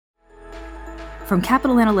From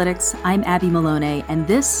Capital Analytics, I'm Abby Maloney, and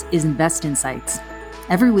this is Invest Insights.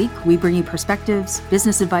 Every week, we bring you perspectives,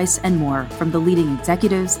 business advice, and more from the leading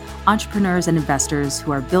executives, entrepreneurs, and investors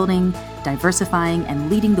who are building, diversifying, and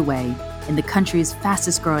leading the way in the country's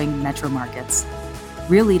fastest-growing metro markets.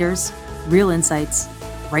 Real leaders, real insights,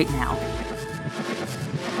 right now.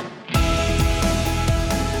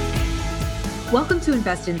 Welcome to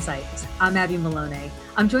Invest Insights. I'm Abby Maloney.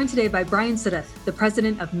 I'm joined today by Brian Sideth, the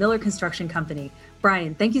president of Miller Construction Company.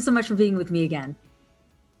 Brian, thank you so much for being with me again.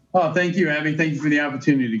 Oh, thank you, Abby. Thank you for the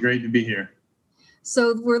opportunity. Great to be here.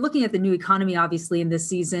 So we're looking at the new economy, obviously, in this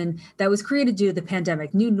season that was created due to the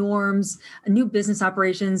pandemic, new norms, new business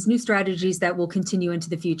operations, new strategies that will continue into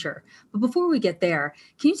the future. But before we get there,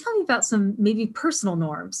 can you tell me about some maybe personal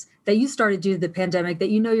norms that you started due to the pandemic that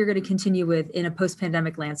you know you're going to continue with in a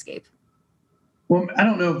post-pandemic landscape? Well, I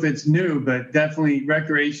don't know if it's new, but definitely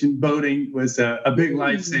recreation boating was a big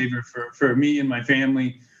lifesaver for me and my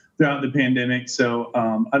family throughout the pandemic. So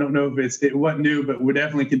I don't know if it wasn't new, but we're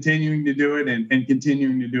definitely continuing to do it and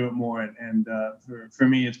continuing to do it more. And for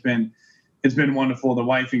me, it's been wonderful. The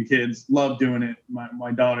wife and kids love doing it.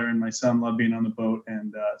 My daughter and my son love being on the boat.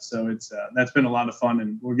 And so that's been a lot of fun,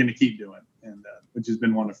 and we're going to keep doing it, and which has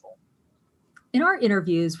been wonderful. In our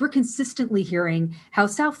interviews, we're consistently hearing how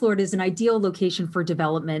South Florida is an ideal location for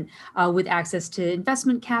development with access to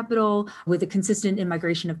investment capital, with a consistent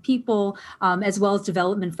immigration of people, as well as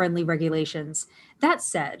development-friendly regulations. That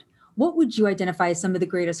said, what would you identify as some of the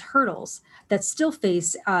greatest hurdles that still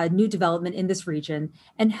face new development in this region?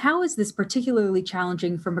 And how is this particularly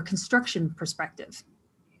challenging from a construction perspective?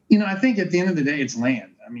 I think at the end of the day, it's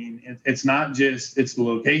land. I mean, it's not just, it's the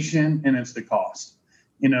location and it's the cost.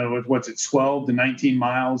 What's it, 12 to 19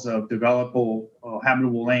 miles of developable,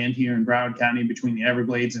 habitable land here in Broward County between the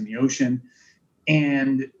Everglades and the ocean.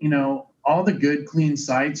 And, all the good, clean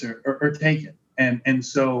sites are taken. And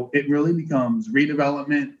so it really becomes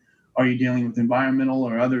redevelopment. Are you dealing with environmental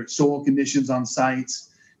or other soil conditions on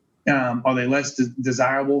sites? Are they less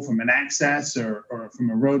desirable from an access or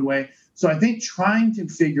from a roadway? So I think trying to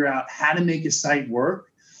figure out how to make a site work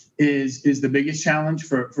is the biggest challenge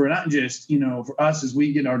for not just, for us as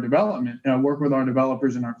we get our development, work with our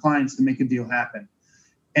developers and our clients to make a deal happen.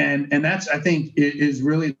 And that's, I think, is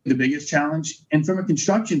really the biggest challenge. And from a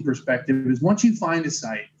construction perspective is once you find a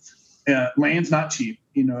site, land's not cheap,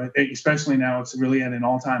 especially now it's really at an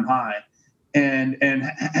all-time high. And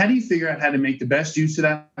how do you figure out how to make the best use of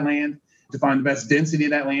that land, to find the best density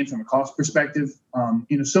of that land from a cost perspective?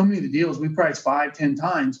 So many of the deals we price 5-10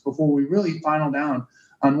 times before we really final down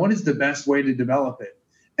on what is the best way to develop it.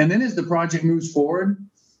 And then as the project moves forward,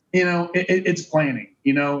 it's planning.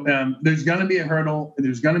 There's going to be a hurdle.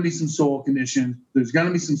 There's going to be some soil conditions. There's going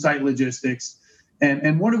to be some site logistics.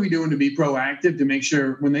 And what are we doing to be proactive to make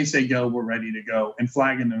sure when they say go, we're ready to go, and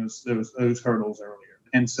flagging those hurdles earlier.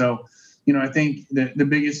 And so, I think the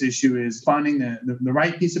biggest issue is finding the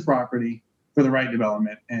right piece of property for the right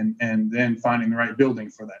development, and then finding the right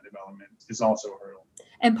building for that development is also a hurdle.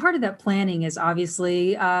 And part of that planning is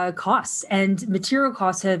obviously costs, and material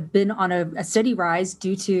costs have been on a steady rise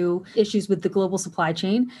due to issues with the global supply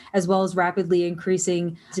chain, as well as rapidly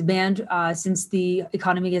increasing demand since the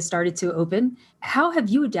economy has started to open. How have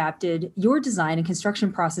you adapted your design and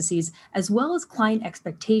construction processes, as well as client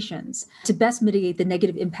expectations, to best mitigate the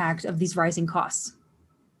negative impact of these rising costs?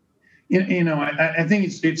 I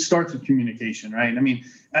think it starts with communication, right? I mean,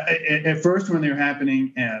 at first when they're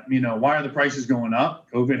happening, why are the prices going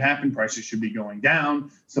up? COVID happened, prices should be going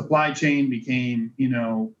down. Supply chain became,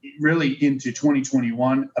 really into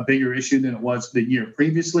 2021, a bigger issue than it was the year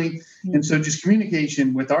previously. Mm-hmm. And so just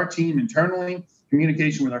communication with our team internally,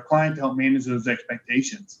 communication with our client to help manage those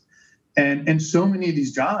expectations. And so many of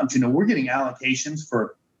these jobs, we're getting allocations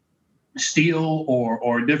for steel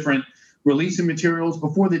or different releasing materials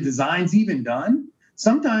before the design's even done.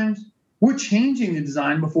 Sometimes we're changing the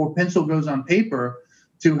design before pencil goes on paper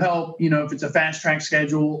to help, if it's a fast track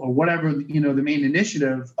schedule or whatever, the main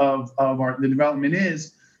initiative of the development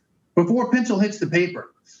is, before pencil hits the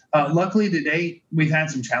paper. Luckily to date, we've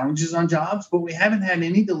had some challenges on jobs, but we haven't had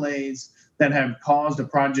any delays that have caused a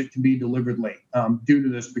project to be delivered late due to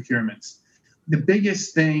those procurements. The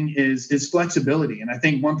biggest thing is flexibility. And I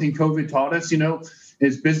think one thing COVID taught us,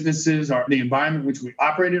 as businesses, the environment which we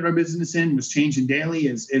operated our business in was changing daily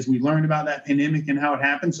as we learned about that pandemic and how it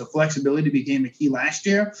happened. So flexibility became a key last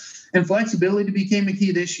year, and flexibility became a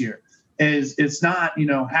key this year. It's not,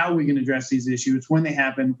 how are we going to address these issues? It's when they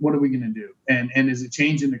happen, what are we going to do? And is it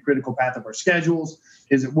changing the critical path of our schedules?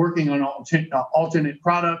 Is it working on alternate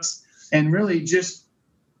products? And really just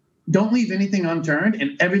don't leave anything unturned,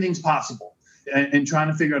 and everything's possible. and trying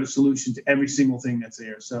to figure out a solution to every single thing that's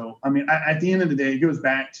there. So, I mean, at the end of the day, it goes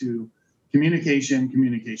back to communication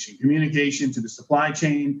to the supply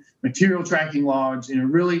chain, material tracking logs,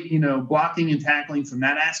 really, blocking and tackling from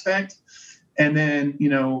that aspect. And then,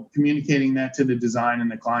 communicating that to the design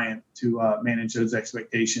and the client to manage those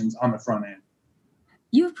expectations on the front end.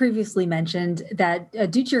 You have previously mentioned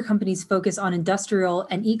that due to your company's focus on industrial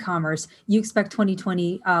and e-commerce, you expect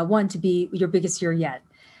 2021 to be your biggest year yet.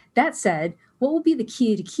 That said, what will be the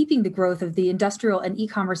key to keeping the growth of the industrial and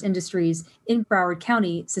e-commerce industries in Broward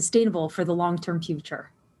County sustainable for the long-term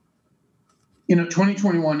future?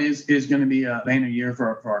 2021 is going to be a banner year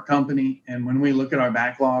for our company. And when we look at our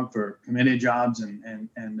backlog for committed jobs and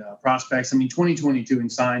prospects, 2022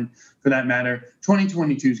 and signed for that matter,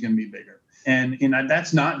 2022 is going to be bigger. And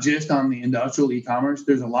that's not just on the industrial e-commerce.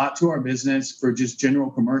 There's a lot to our business for just general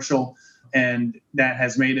commercial, and that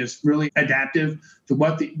has made us really adaptive to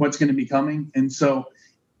what's going to be coming. And so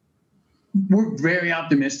we're very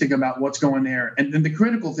optimistic about what's going there. And then the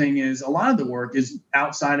critical thing is a lot of the work is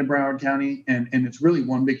outside of Broward County, and it's really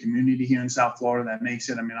one big community here in South Florida that makes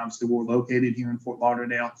it. Obviously, we're located here in Fort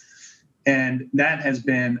Lauderdale, and that has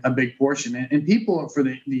been a big portion. And people for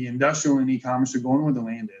the industrial and e-commerce are going where the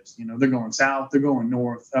land is. They're going south, they're going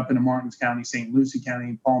north, up into Martins County, St. Lucie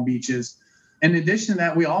County, Palm Beaches. In addition to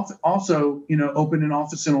that, we also opened an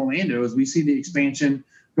office in Orlando as we see the expansion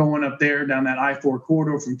going up there down that I-4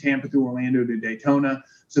 corridor from Tampa through Orlando to Daytona.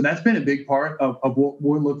 So that's been a big part of what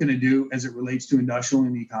we're looking to do as it relates to industrial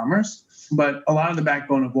and e-commerce. But a lot of the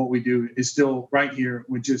backbone of what we do is still right here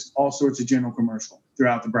with just all sorts of general commercial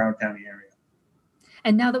throughout the Broward County area.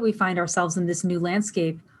 And now that we find ourselves in this new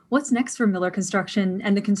landscape, what's next for Miller Construction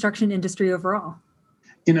and the construction industry overall?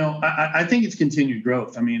 I think it's continued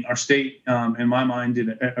growth. Our state, in my mind,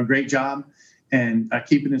 did a great job and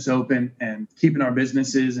keeping us open and keeping our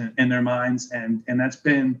businesses in their minds. And that's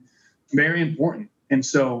been very important. And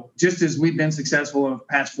so just as we've been successful over the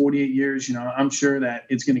past 48 years, I'm sure that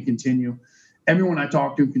it's going to continue. Everyone I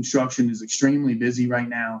talk to in construction is extremely busy right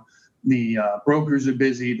now. The brokers are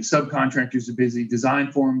busy. The subcontractors are busy.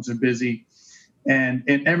 Design firms are busy. And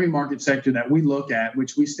in every market sector that we look at,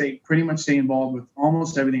 which we pretty much stay involved with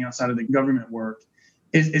almost everything outside of the government work,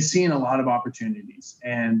 is seeing a lot of opportunities.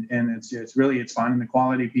 And it's finding the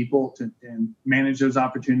quality people to manage those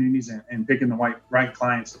opportunities and picking the right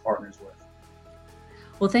clients to partners with.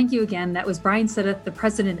 Well, thank you again. That was Brian Sideth, the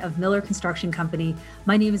president of Miller Construction Company.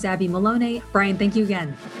 My name is Abby Maloney. Brian, thank you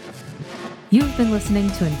again. You have been listening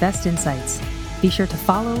to Invest Insights. Be sure to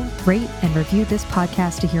follow, rate, and review this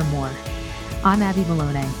podcast to hear more. I'm Abby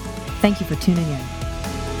Maloney. Thank you for tuning in.